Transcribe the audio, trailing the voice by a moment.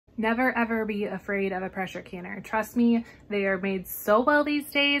Never ever be afraid of a pressure canner. Trust me, they are made so well these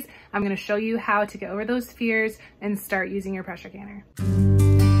days. I'm gonna show you how to get over those fears and start using your pressure canner.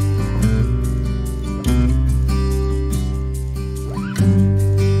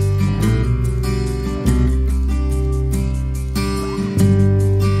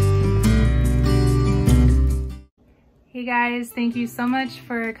 Hey guys, thank you so much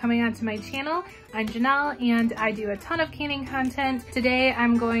for coming onto my channel. I'm Janelle and I do a ton of canning content. Today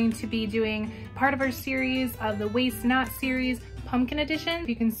I'm going to be doing part of our series of the Waste Not series, Pumpkin Edition.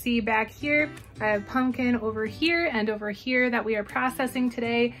 You can see back here, I have pumpkin over here and over here that we are processing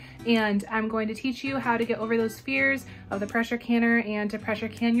today, and I'm going to teach you how to get over those fears of the pressure canner and to pressure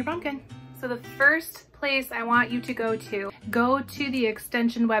can your pumpkin. So the first place I want you to go to the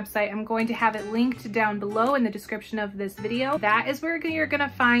extension website. I'm going to have it linked down below in the description of this video. That is where you're gonna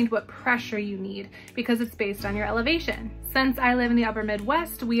find what pressure you need because it's based on your elevation. Since I live in the upper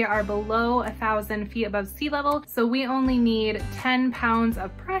Midwest, we are below 1,000 feet above sea level, so we only need 10 pounds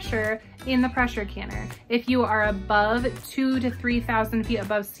of pressure in the pressure canner. If you are above 2,000 to 3,000 feet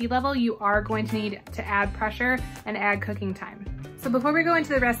above sea level, you are going to need to add pressure and add cooking time. So before we go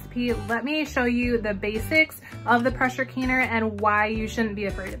into the recipe, let me show you the basics of the pressure canner and why you shouldn't be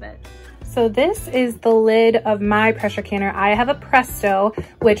afraid of it. So this is the lid of my pressure canner. I have a Presto,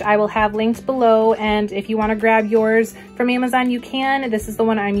 which I will have linked below, and if you want to grab yours from Amazon, you can. This is the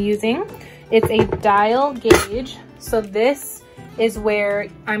one I'm using. It's a dial gauge. So this is where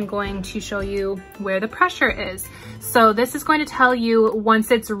I'm going to show you where the pressure is. So this is going to tell you once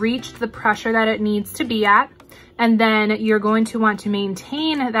it's reached the pressure that it needs to be at, and then you're going to want to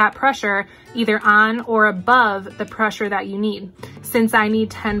maintain that pressure either on or above the pressure that you need. Since I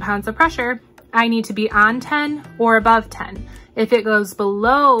need 10 pounds of pressure, I need to be on 10 or above 10. If it goes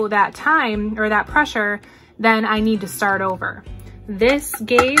below that time or that pressure, then I need to start over. This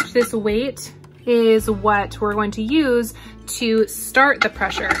gauge, this weight, is what we're going to use to start the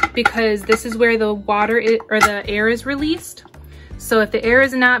pressure because this is where the water or the air is released. So if the air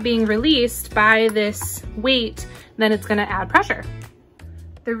is not being released by this weight, then it's gonna add pressure.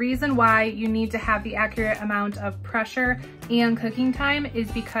 The reason why you need to have the accurate amount of pressure and cooking time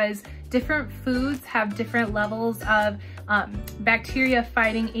is because different foods have different levels of bacteria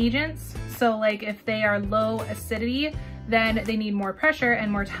fighting agents. So like if they are low acidity, then they need more pressure and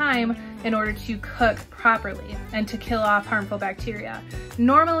more time in order to cook properly and to kill off harmful bacteria.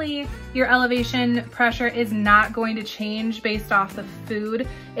 Normally, your elevation pressure is not going to change based off the food.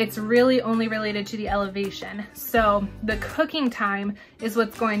 It's really only related to the elevation. So the cooking time is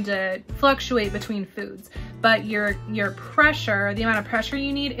what's going to fluctuate between foods, but your pressure, the amount of pressure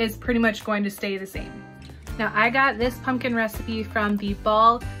you need, is pretty much going to stay the same. Now I got this pumpkin recipe from the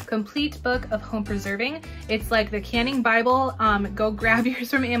Ball Complete Book of Home Preserving. It's like the canning Bible. Go grab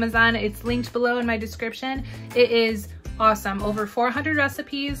yours from Amazon. It's linked below in my description. It is awesome. Over 400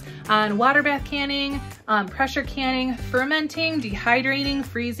 recipes on water bath canning, pressure canning, fermenting, dehydrating,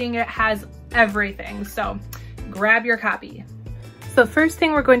 freezing. It has everything. So grab your copy. So first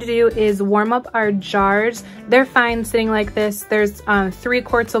thing we're going to do is warm up our jars. They're fine sitting like this. There's 3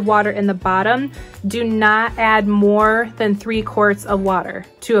 quarts of water in the bottom. Do not add more than 3 quarts of water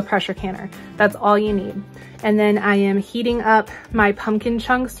to a pressure canner. That's all you need. And then I am heating up my pumpkin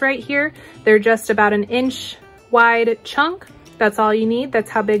chunks right here. They're just about an inch wide chunk. That's all you need. That's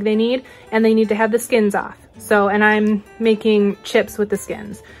how big they need. And they need to have the skins off. So, and I'm making chips with the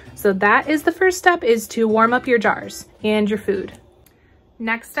skins. So that is the first step, is to warm up your jars and your food.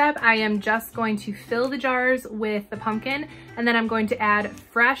 Next step, I am just going to fill the jars with the pumpkin, and then I'm going to add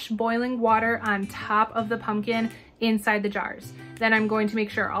fresh boiling water on top of the pumpkin inside the jars. Then I'm going to make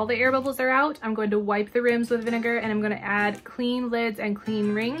sure all the air bubbles are out. I'm going to wipe the rims with vinegar, and I'm going to add clean lids and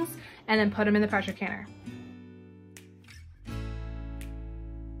clean rings, and then put them in the pressure canner.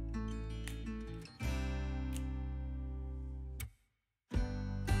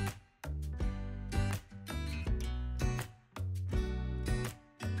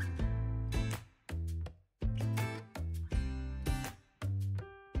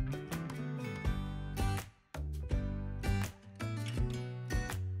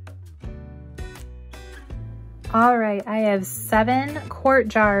 All right, I have 7 quart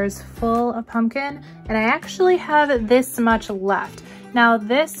jars full of pumpkin, and I actually have this much left. Now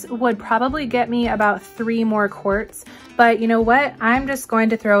this would probably get me about 3 more quarts, but you know what? I'm just going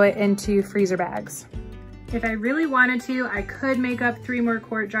to throw it into freezer bags. If I really wanted to, I could make up 3 more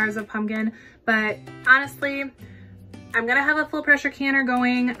quart jars of pumpkin, but honestly, I'm gonna have a full pressure canner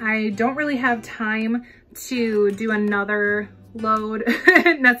going. I don't really have time to do another load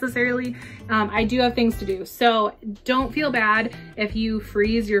necessarily. I do have things to do. So don't feel bad if you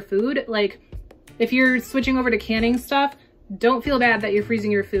freeze your food. Like if you're switching over to canning stuff, don't feel bad that you're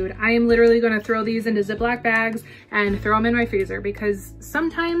freezing your food. I am literally going to throw these into Ziploc bags and throw them in my freezer because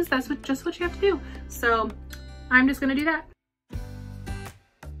sometimes that's just what you have to do. So I'm just going to do that.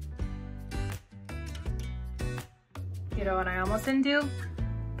 You know what I almost didn't do?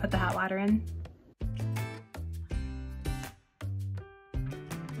 Put the hot water in.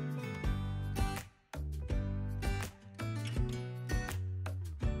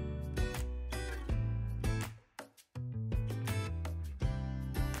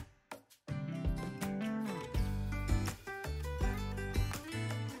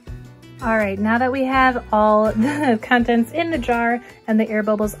 All right, now that we have all the contents in the jar and the air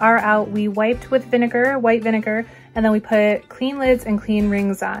bubbles are out, we wiped with vinegar, white vinegar, and then we put clean lids and clean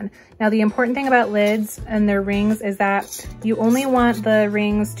rings on. Now the important thing about lids and their rings is that you only want the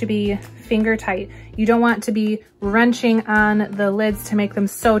rings to be finger tight. You don't want to be wrenching on the lids to make them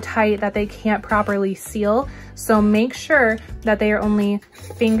so tight that they can't properly seal. So make sure that they are only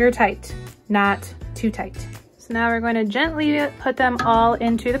finger tight, not too tight. So now we're going to gently put them all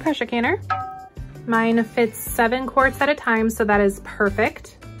into the pressure canner. Mine fits 7 quarts at a time, so that is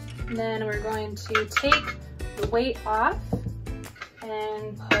perfect. And then we're going to take the weight off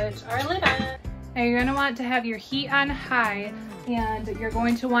and put our lid on. Now you're gonna want to have your heat on high and you're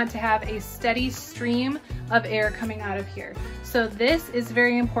going to want to have a steady stream of air coming out of here. So this is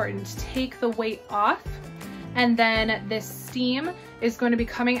very important. Take the weight off and then this steam is going to be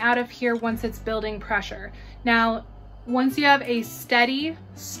coming out of here once it's building pressure. Now, once you have a steady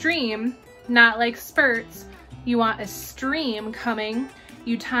stream, not like spurts, you want a stream coming,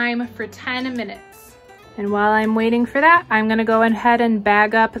 you time for 10 minutes. And while I'm waiting for that, I'm gonna go ahead and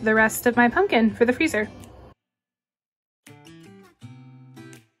bag up the rest of my pumpkin for the freezer.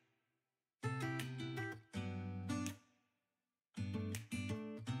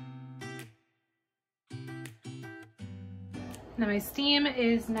 Now my steam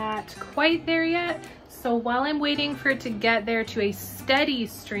is not quite there yet, so while I'm waiting for it to get there to a steady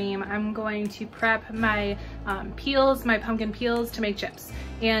stream, I'm going to prep my peels, my pumpkin peels to make chips.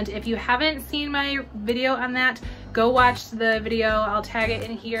 And if you haven't seen my video on that, go watch the video. I'll tag it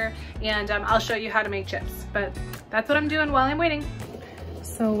in here and I'll show you how to make chips. But that's what I'm doing while I'm waiting.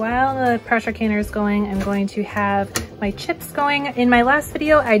 So while the pressure canner is going, I'm going to have my chips going. In my last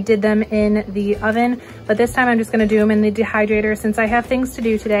video, I did them in the oven, but this time I'm just gonna do them in the dehydrator since I have things to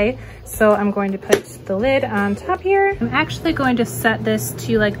do today. So I'm going to put the lid on top here. I'm actually going to set this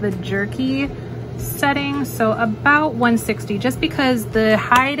to like the jerky setting, so about 160, just because the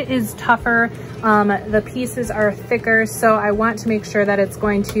hide is tougher, the pieces are thicker, so I want to make sure that it's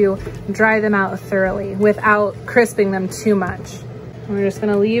going to dry them out thoroughly without crisping them too much. We're just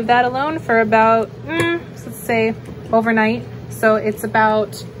gonna leave that alone for about, let's say overnight. So it's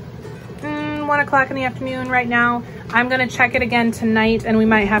about 1 o'clock in the afternoon right now. I'm gonna check it again tonight and we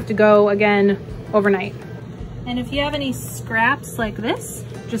might have to go again overnight. And if you have any scraps like this,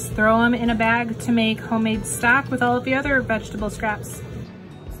 just throw them in a bag to make homemade stock with all of the other vegetable scraps.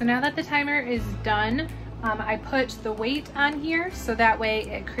 So now that the timer is done, I put the weight on here so that way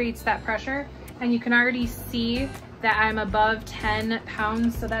it creates that pressure, and you can already see that I'm above 10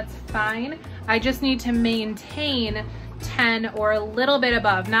 pounds, so that's fine. I just need to maintain 10 or a little bit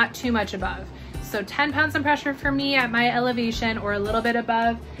above, not too much above. So 10 pounds of pressure for me at my elevation or a little bit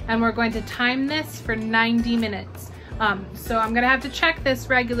above, and we're going to time this for 90 minutes. So I'm gonna have to check this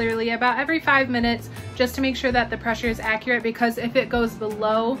regularly about every 5 minutes just to make sure that the pressure is accurate, because if it goes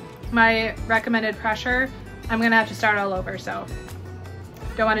below my recommended pressure, I'm gonna have to start all over, so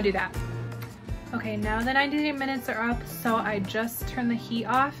don't wanna do that. Okay, now the 90 minutes are up, so I just turned the heat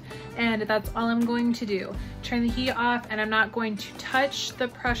off, and that's all I'm going to do. Turn the heat off, and I'm not going to touch the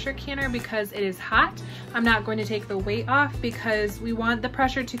pressure canner because it is hot. I'm not going to take the weight off because we want the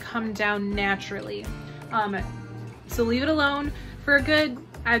pressure to come down naturally. So leave it alone for a good,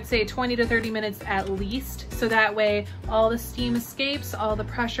 I'd say 20 to 30 minutes at least, so that way all the steam escapes, all the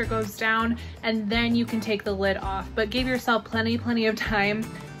pressure goes down, and then you can take the lid off. But give yourself plenty of time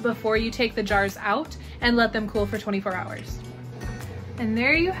before you take the jars out and let them cool for 24 hours. And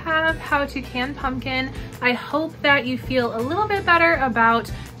there you have how to can pumpkin. I hope that you feel a little bit better about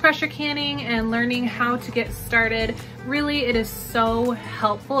pressure canning and learning how to get started. Really, it is so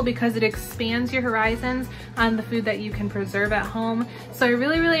helpful because it expands your horizons on the food that you can preserve at home. So I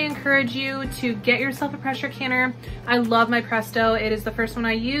really encourage you to get yourself a pressure canner. I love my Presto. It is the first one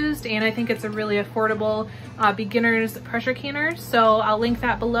I used, and I think it's a really affordable beginner's pressure canner. So I'll link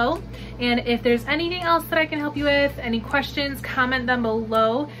that below. And if there's anything else that I can help you with, any questions, comment them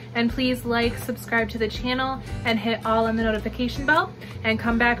below. And please like, subscribe to the channel, and hit all on the notification bell, and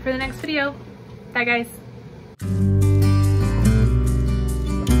come back for the next video. Bye guys.